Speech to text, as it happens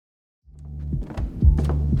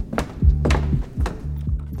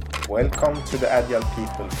Welcome to the Agile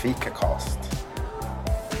People Fika cast.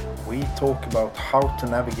 We talk about how to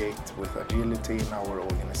navigate with agility in our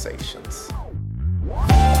organizations.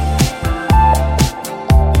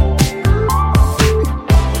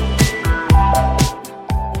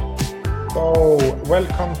 So,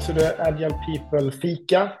 welcome to the Agile People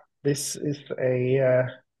Fika. This is a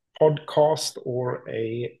podcast or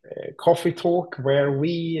a coffee talk where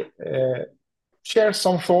we share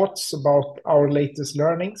some thoughts about our latest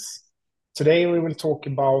learnings. Today we will talk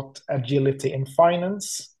about agility in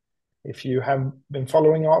finance. If you have been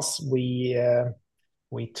following us, we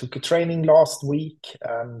took a training last week,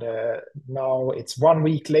 and now it's 1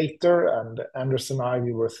 week later, and Anders and I,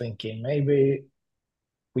 we were thinking maybe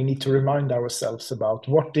we need to remind ourselves about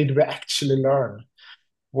what did we actually learn?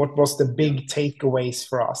 What was the big takeaways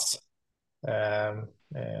for us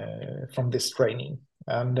from this training?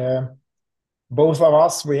 And both of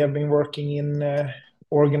us, we have been working in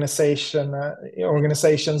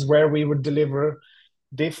organizations where we would deliver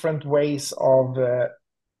different ways of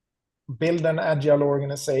build an agile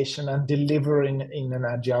organization and deliver in an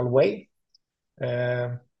agile way.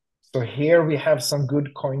 So here we have some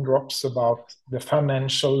good coin drops about the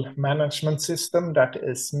financial management system that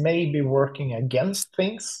is maybe working against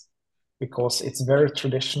things because it's very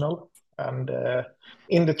traditional. And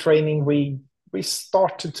in the training, we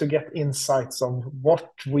started to get insights on what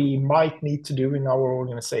we might need to do in our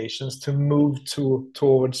organizations to move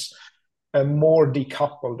towards a more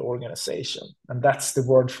decoupled organization. And that's the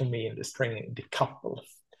word for me in this training, decouple.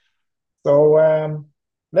 So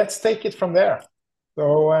let's take it from there.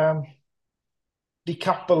 So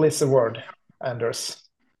decouple is a word, Anders.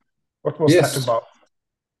 What was that about?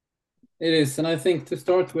 It is, and I think to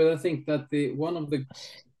start with, I think that one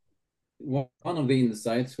of the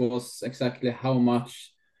insights was exactly how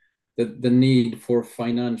much the need for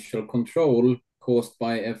financial control caused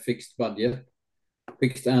by a fixed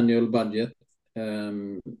annual budget,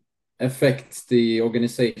 affects the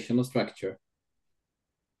organizational structure.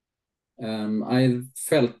 I've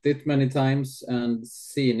felt it many times and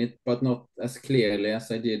seen it, but not as clearly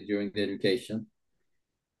as I did during the education.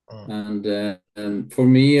 And for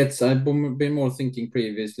me, I've been more thinking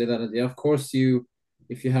previously that, yeah, of course,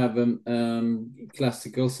 if you have a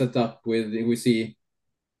classical setup we see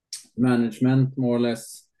management more or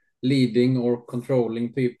less leading or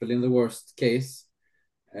controlling people in the worst case,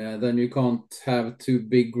 then you can't have two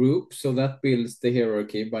big groups, so that builds the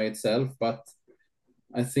hierarchy by itself. But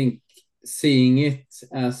I think seeing it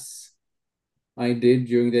as I did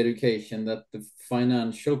during the education, that the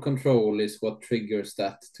financial control is what triggers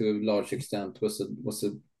that to a large extent was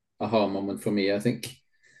a aha moment for me, I think.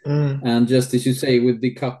 And just as you say with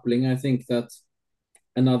decoupling, I think that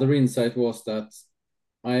another insight was that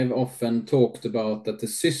I've often talked about that the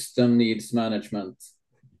system needs management,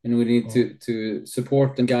 and we need to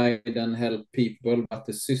support and guide and help people, but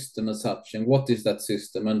the system as such, and what is that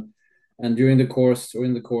system? And during the course,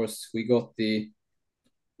 we got the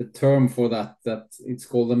term for that it's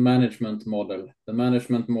called the management model. The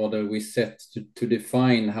management model we set to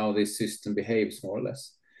define how this system behaves, more or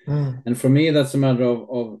less. And for me, that's a matter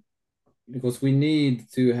of because we need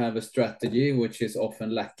to have a strategy, which is often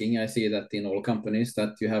lacking. I see that in all companies,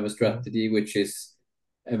 that you have a strategy which is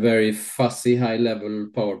a very fussy, high-level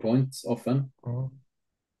PowerPoint often.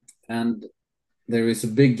 And there is a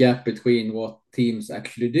big gap between what teams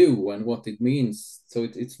actually do and what it means. So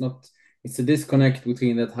it's a disconnect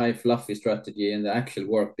between that high, fluffy strategy and the actual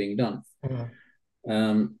work being done.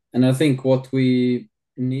 And I think what we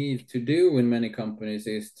need to do in many companies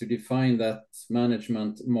is to define that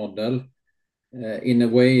management model in a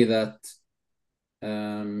way that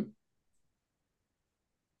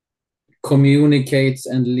communicates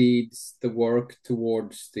and leads the work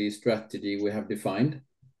towards the strategy we have defined,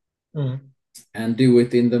 and do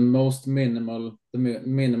it in the most minimal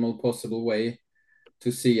possible way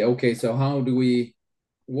to see, okay, so how do we,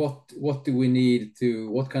 what do we need to,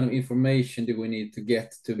 what kind of information do we need to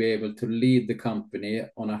get to be able to lead the company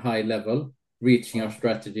on a high level, reaching our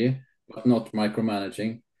strategy, but not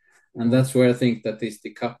micromanaging. And that's where I think that this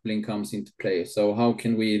decoupling comes into play. So how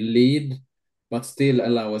can we lead, but still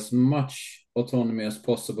allow as much autonomy as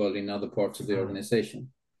possible in other parts of the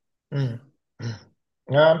organization?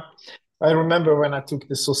 Yeah, I remember when I took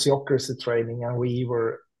the sociocracy training and we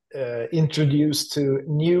were introduced to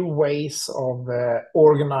new ways of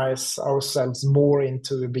organize ourselves more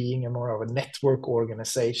into being a more of a network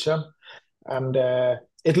organization. And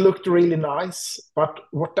it looked really nice, but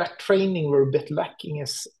what that training were a bit lacking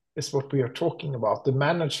is what we are talking about, the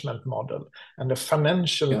management model and the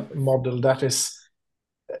financial model that is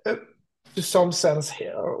to some sense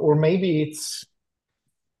here, or maybe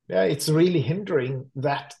yeah, it's really hindering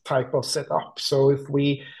that type of setup. So if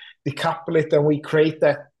we decouple it and we create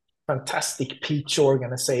that fantastic peach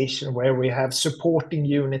organization where we have supporting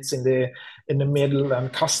units in the middle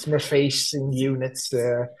and customer facing units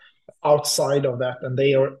outside of that, and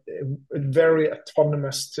they are very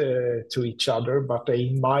autonomous to each other, but they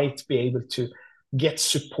might be able to get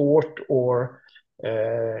support or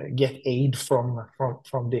get aid from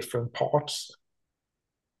different parts.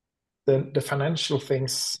 The financial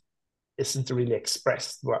things isn't really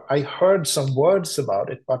expressed. Well, I heard some words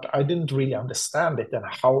about it, but I didn't really understand it and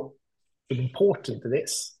how important it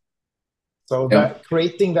is. So Yeah. that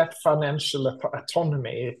creating that financial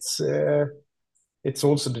autonomy, it's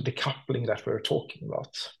also the decoupling that we're talking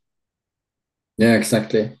about. Yeah,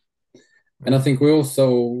 exactly. And I think we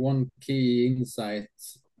also, one key insight,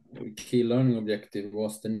 key learning objective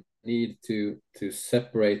was the need to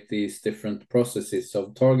separate these different processes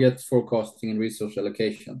of targets, forecasting, and resource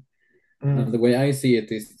allocation. And the way I see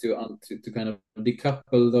it is to kind of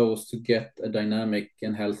decouple those to get a dynamic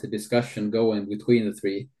and healthy discussion going between the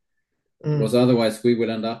three. Because otherwise we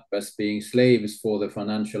will end up as being slaves for the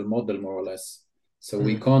financial model, more or less. So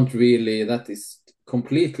we can't really, that is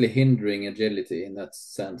completely hindering agility in that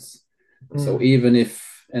sense. So even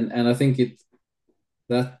if, and I think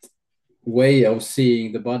that way of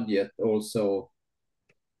seeing the budget also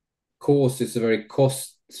causes a very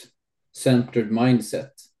cost-centered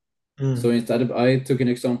mindset. So instead of, I took an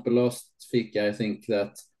example last Fika, I think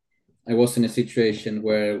that I was in a situation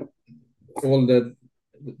where all the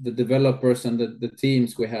developers and the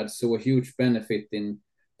teams we had saw a huge benefit in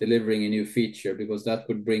delivering a new feature because that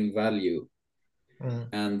would bring value.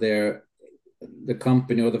 And the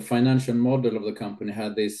company or the financial model of the company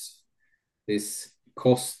had this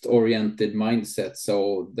cost-oriented mindset.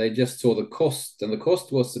 So they just saw the cost, and the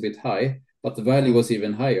cost was a bit high, but the value was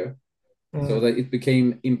even higher. So that it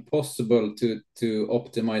became impossible to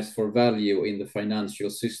optimize for value in the financial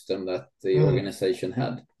system that the organization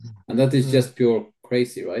had. And that is just pure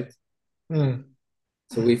crazy, right?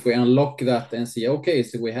 So if we unlock that and see, okay,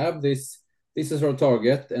 so we have this is our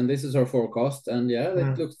target and this is our forecast, and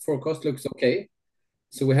forecast looks okay.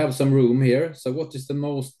 So we have some room here. So what is the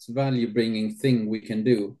most value bringing thing we can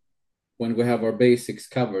do when we have our basics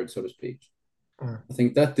covered, so to speak? I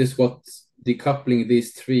think that is what decoupling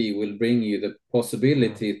these three will bring you, the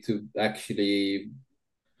possibility to actually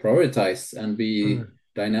prioritize and be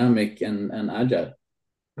dynamic and agile.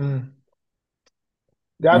 The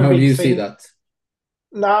Or other how do big you see thing that?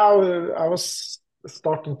 now, I was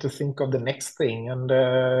starting to think of the next thing, and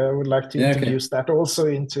I would like to Yeah, okay. introduce that also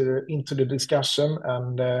into the discussion.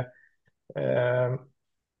 And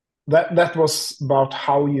that was about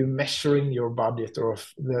how you measuring your budget or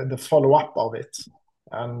the follow up of it.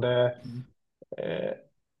 And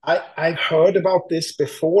I've heard about this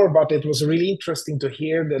before, but it was really interesting to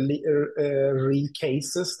hear the real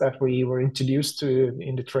cases that we were introduced to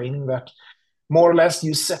in the training, that more or less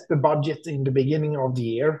you set the budget in the beginning of the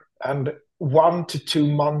year, and 1 to 2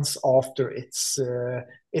 months after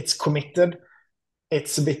it's committed,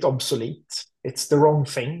 it's a bit obsolete. It's the wrong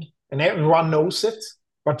thing, and everyone knows it,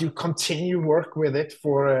 but you continue work with it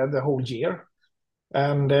for the whole year.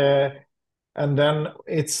 And then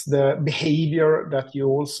it's the behavior that you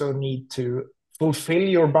also need to fulfill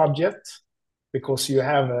your budget, because you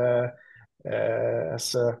have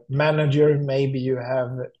as a manager, maybe you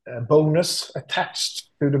have a bonus attached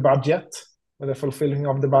to the budget with the fulfilling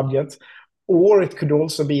of the budget. Or it could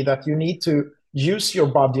also be that you need to use your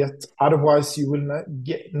budget, otherwise you will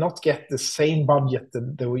not get the same budget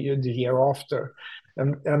the year after.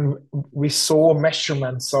 And we saw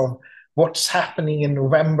measurements of what's happening in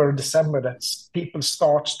November, December, that people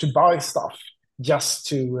start to buy stuff just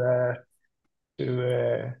to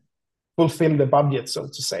fulfill the budget, so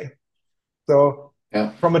to say. So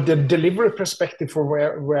from a delivery perspective, for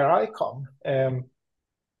where I come,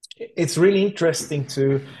 it's really interesting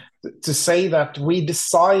to say that we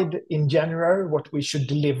decide in January what we should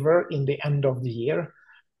deliver in the end of the year,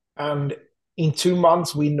 and in 2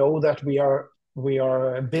 months we know that we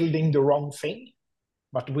are building the wrong thing,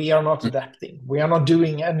 but we are not adapting. We are not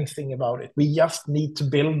doing anything about it. We just need to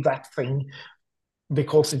build that thing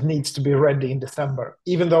because it needs to be ready in December,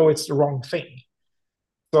 even though it's the wrong thing.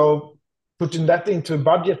 So putting that into a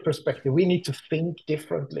budget perspective, we need to think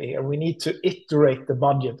differently, and we need to iterate the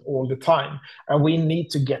budget all the time. And we need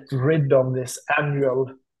to get rid of this annual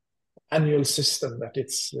system that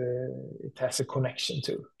it has a connection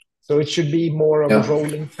to. So it should be more of a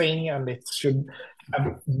rolling thing, and it should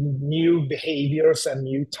have new behaviors and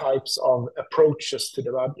new types of approaches to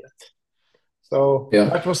the budget. So Yeah.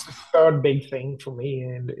 that was the third big thing for me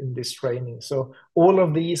in this training. So all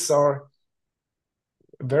of these are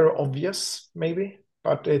very obvious, maybe,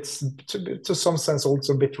 but it's to some sense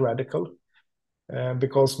also a bit radical,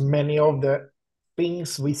 because many of the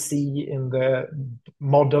things we see in the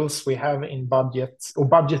models we have in budgets or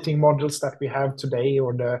budgeting models that we have today,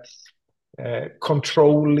 or the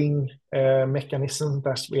controlling mechanism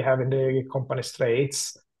that we have in the companies today,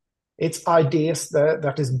 it's ideas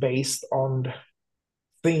that is based on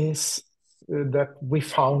things that we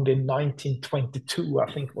found in 1922,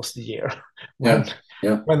 I think was the year when Yeah.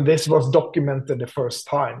 Yeah. when this was documented the first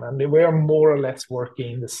time, and we are more or less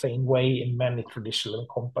working the same way in many traditional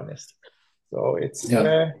companies. So it's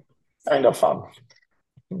Yeah. kind of fun.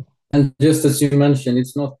 And just as you mentioned,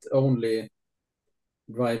 it's not only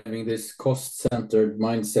driving this cost-centered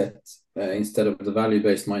mindset instead of the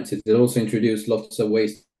value-based mindset. It also introduced lots of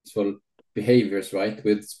wasteful behaviors, right?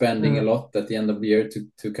 With spending a lot at the end of the year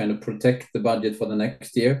to kind of protect the budget for the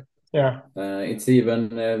next year. Yeah. It's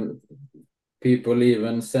even people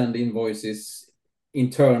even send invoices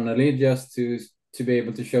internally just to be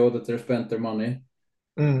able to show that they spent their money.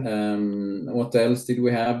 What else did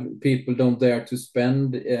we have? People don't dare to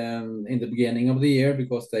spend in the beginning of the year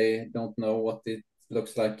because they don't know what it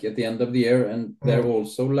looks like at the end of the year, and they're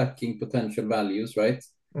also lacking potential values, right?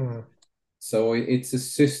 So it's a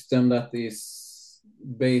system that is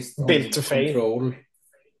based Built on to fail. control.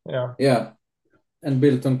 Yeah. Yeah, and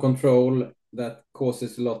built on control that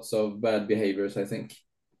causes lots of bad behaviors, I think.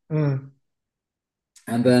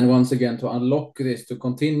 And then once again, to unlock this, to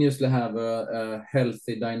continuously have a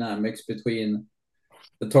healthy dynamics between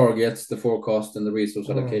the targets, the forecast, and the resource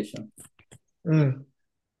allocation.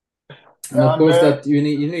 And of course, that you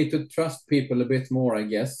need to trust people a bit more, I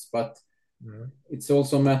guess. But it's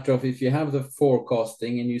also a matter of, if you have the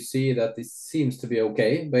forecasting and you see that it seems to be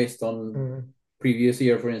okay based on previous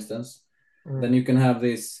year, for instance, then you can have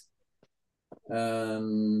this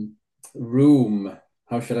room,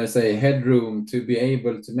 how should I say, headroom, to be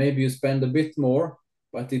able to, maybe you spend a bit more,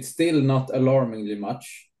 but it's still not alarmingly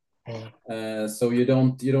much. So you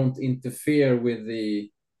don't interfere with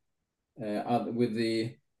the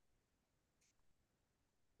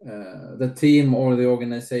team or the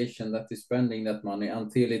organization that is spending that money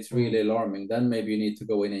until it's really alarming. Then maybe you need to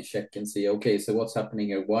go in and check and see, okay, so what's happening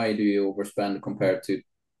here? Why do you overspend compared to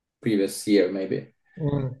previous year, maybe?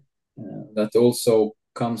 That also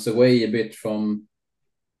comes away a bit from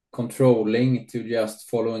controlling to just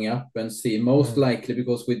following up and see, most likely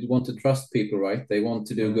because we want to trust people, right? They want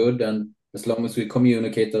to do good, and as long as we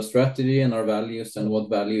communicate our strategy and our values and what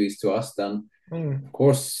value is to us, then of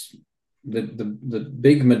course the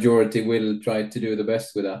big majority will try to do the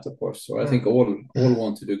best with that, of course. So I think all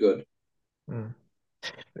want to do good.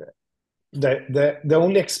 The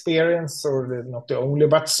only experience, or not the only,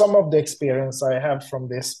 but some of the experience I have from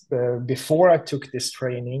this before I took this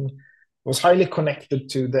training was highly connected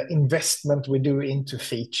to the investment we do into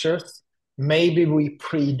features. Maybe we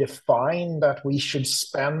predefine that we should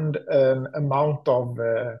spend an amount of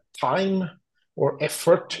time or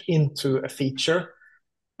effort into a feature,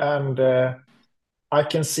 and I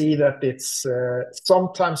can see that it's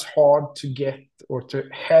sometimes hard to get or to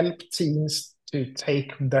help teams to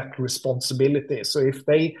take that responsibility. So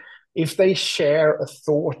if they share a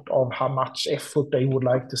thought of how much effort they would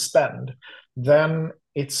like to spend, then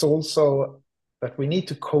it's also that we need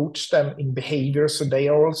to coach them in behavior so they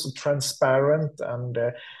are also transparent and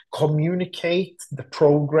communicate the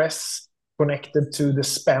progress connected to the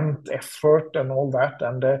spent effort and all that.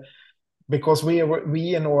 And because we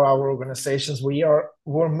in our organizations, we're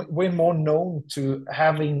more known to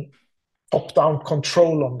having top-down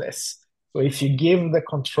control on this. So if you give the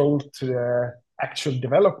control to the actual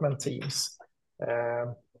development teams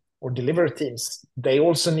or delivery teams, they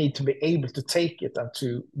also need to be able to take it and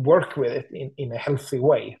to work with it in a healthy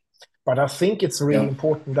way. But I think it's really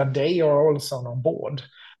important that they are also on board.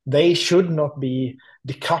 They should not be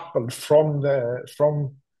decoupled from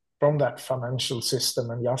that financial system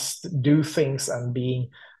and just do things and being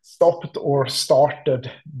stopped or started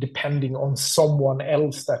depending on someone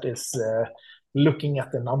else that is looking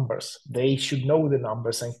at the numbers. They should know the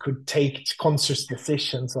numbers and could take conscious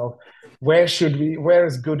decisions of where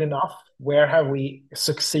is good enough, where have we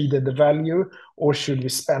succeeded the value, or should we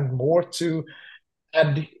spend more to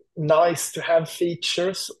add nice to have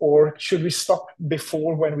features, or should we stop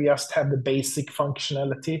before when we just have the basic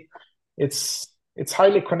functionality? It's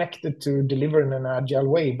highly connected to deliver in an agile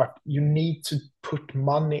way, but you need to put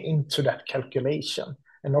money into that calculation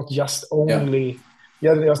and not just only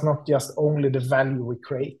there's not just only the value we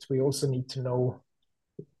create. We also need to know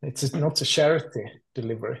it's not a charity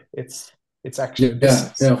delivery. It's It's actually Yeah,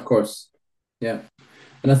 business. of course. Yeah.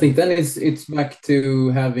 And I think then it's back to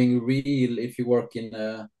having real, if you work in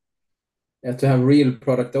to have real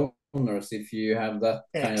product owners if you have that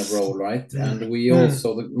kind of Yes. role, right? And Mm. we Mm.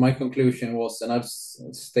 also, my conclusion was, and I've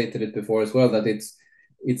stated it before as well, that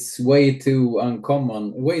it's way too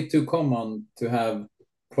uncommon, way too common to have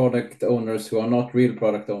product owners who are not real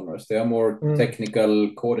product owners. They are more Mm.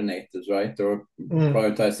 technical coordinators, right? Or Mm.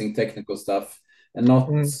 prioritizing technical stuff, and not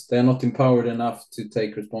Mm. they're not empowered enough to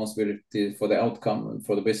take responsibility for the outcome and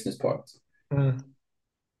for the business part. Mm.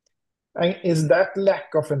 And is that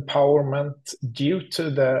lack of empowerment due to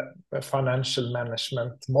the financial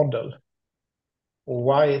management model? Or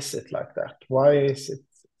why is it like that? Why is it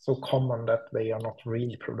so common that they are not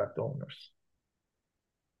real product owners?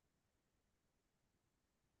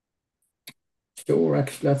 Sure,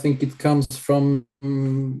 actually, I think it comes from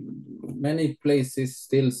many places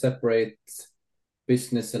still separate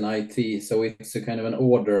business and IT. So it's a kind of an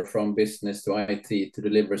order from business to IT to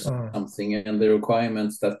deliver Mm. something, and the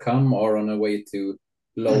requirements that come are on a way to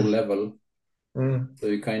low level. Mm. So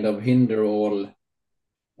you kind of hinder all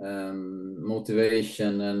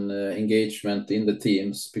motivation and engagement in the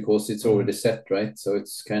teams because it's Mm. already set, right? So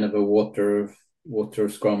it's kind of a water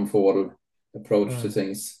scrum fall approach to Mm.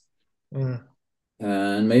 things. Mm.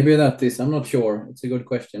 And maybe that is, I'm not sure. It's a good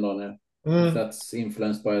question, Daniel. If Mm. that's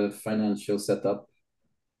influenced by the financial setup,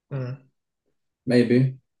 Mm.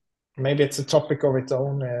 maybe. Maybe it's a topic of its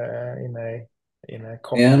own in a Yeah,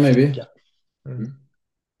 coffee maybe. fika. Mm. Mm.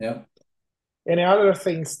 Yeah. Any other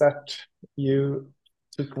things that you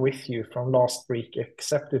took with you from last week,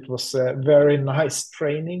 except it was a very nice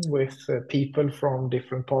training with people from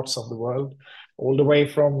different parts of the world, all the way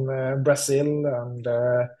from Brazil and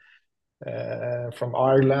from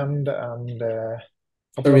Ireland and a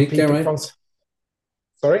Costa couple of Rica, people from, right?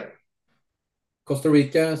 sorry, Costa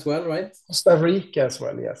Rica as well, right? Costa Rica as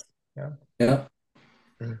well, yes. Yeah. Yeah.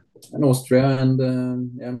 Mm. And Austria and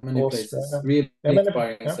yeah, many places. Austria. Really Yeah,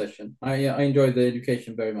 inspiring yeah, session. I enjoyed the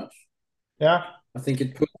education very much. yeah. I think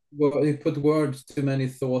it put words to many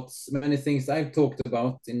thoughts, many things I've talked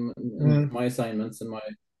about in Mm. my assignments and my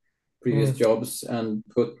previous Mm. jobs, and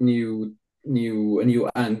put a new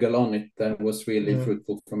angle on it that was really Mm.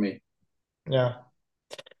 fruitful for me. Yeah.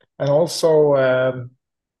 And also, it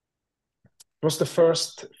was the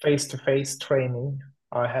first face-to-face training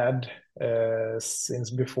I had since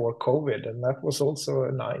before COVID, and that was also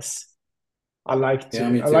nice. Yeah,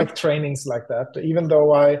 me I too. like trainings like that, even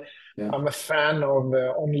though Yeah, I'm a fan of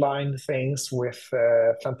online things with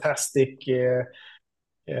fantastic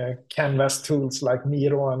canvas tools like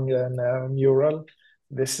Miro and Mural.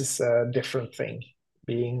 This is a different thing,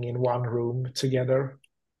 being in one room together,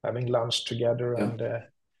 having lunch together, yeah, and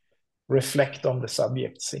reflect on the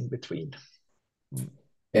subjects in between. Mm.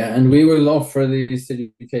 yeah. And we will offer this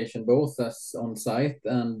education both as on site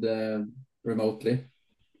and remotely.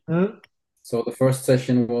 Mm. So the first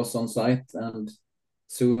session was on site, and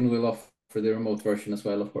soon we'll offer the remote version as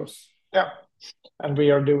well, of course. Yeah, and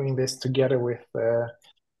we are doing this together with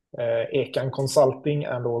Ekan Consulting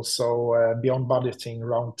and also Beyond Budgeting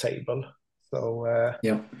Roundtable. So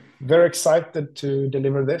Yeah. very excited to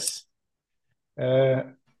deliver this. Uh,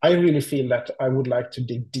 I really feel that I would like to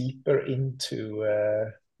dig deeper into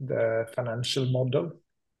the financial model.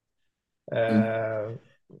 Mm.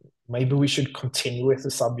 Maybe we should continue with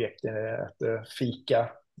the subject at the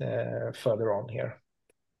Fika further on here.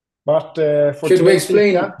 But for today's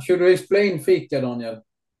Fika, Should we explain Fika, Daniel?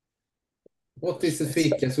 What is a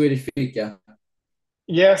Fika, Swedish Fika?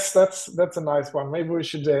 yes, that's a nice one. Maybe we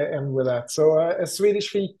should end with that. So a Swedish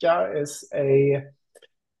Fika is a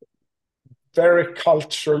very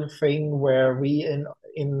cultural thing where we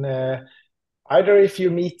in either if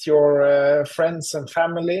you meet your friends and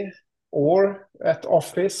family or at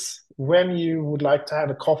office when you would like to have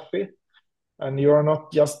a coffee and you are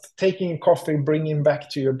not just taking a coffee bringing back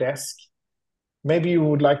to your desk. Maybe you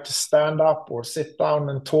would like to stand up or sit down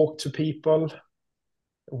and talk to people.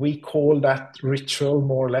 We call that ritual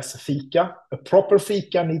more or less a fika. A proper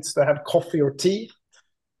fika needs to have coffee or tea,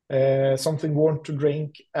 something warm to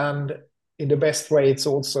drink, and in the best way, it's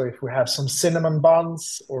also if we have some cinnamon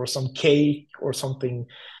buns or some cake or something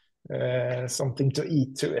to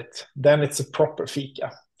eat to it, then it's a proper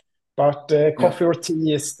fika. But Yeah, coffee or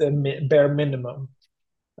tea is the bare minimum,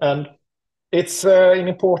 and it's an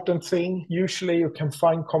important thing. Usually, you can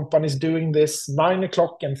find companies doing this 9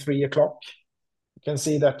 o'clock and 3 o'clock. You can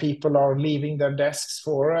see that people are leaving their desks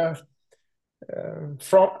for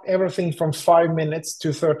from everything from 5 minutes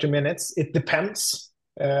to 30 minutes. It depends.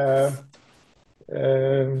 Uh,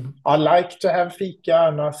 I like to have Fika,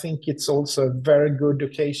 and I think it's also a very good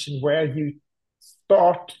occasion where you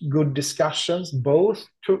start good discussions, both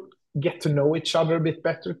to get to know each other a bit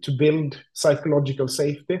better, to build psychological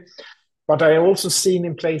safety. But I also seen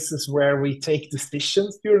in places where we take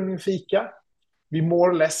decisions during the Fika, we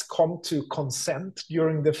more or less come to consent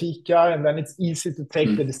during the Fika, and then it's easy to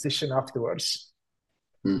take the decision afterwards.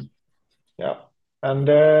 Yeah. And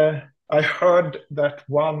I heard that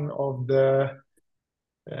one of the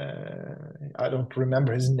I don't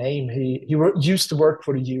remember his name. He used to work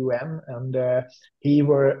for the UN, and he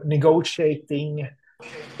were negotiating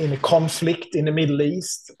in a conflict in the Middle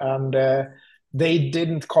East, and they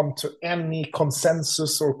didn't come to any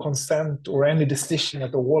consensus or consent or any decision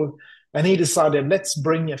at all. And he decided, let's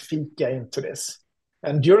bring a Fika into this.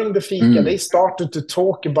 And during the Fika, they started to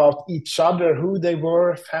talk about each other, who they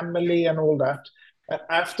were, family, and all that. And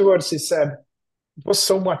afterwards, he said, it was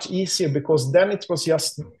so much easier because then it was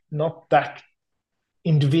just not that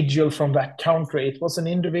individual from that country. It was an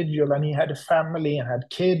individual, and he had a family and had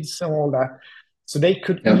kids and all that. So they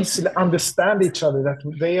could easily understand each other, that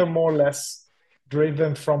they are more or less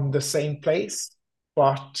driven from the same place,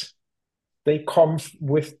 but they come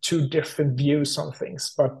with two different views on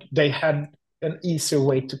things, but they had an easier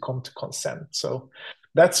way to come to consent. So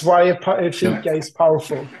that's why a Fika is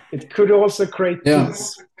powerful. It could also create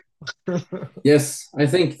peace. Yes, I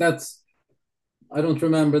think I don't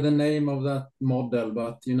remember the name of that model,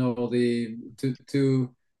 but you know, to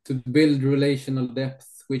build relational depth,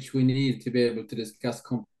 which we need to be able to discuss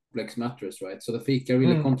complex matters, right? So the Fika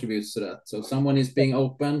really contributes to that. So someone is being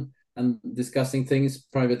open and discussing things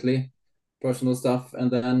privately, personal stuff,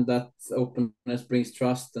 and then that openness brings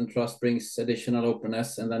trust, and trust brings additional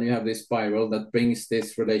openness, and then you have this spiral that brings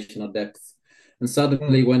this relational depth. And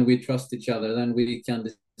suddenly, when we trust each other, then we can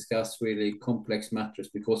discuss really complex matters,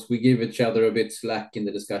 because we give each other a bit slack in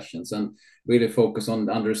the discussions and really focus on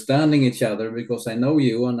understanding each other, because I know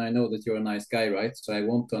you and I know that you're a nice guy, right? So I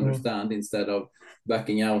want to understand instead of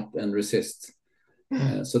backing out and resist.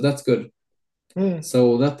 So that's good.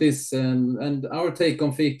 So that is, and our take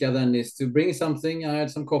on Fika then is to bring something. I had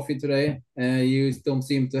some coffee today. You don't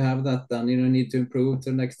seem to have that done. You don't need to improve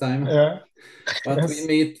till next time. But we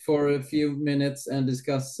meet for a few minutes and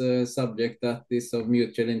discuss a subject that is of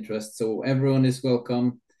mutual interest. So everyone is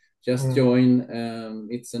welcome. Just join.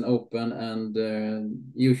 It's an open and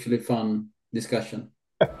usually fun discussion.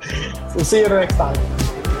 So see you next time.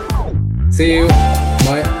 See you.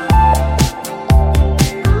 Bye.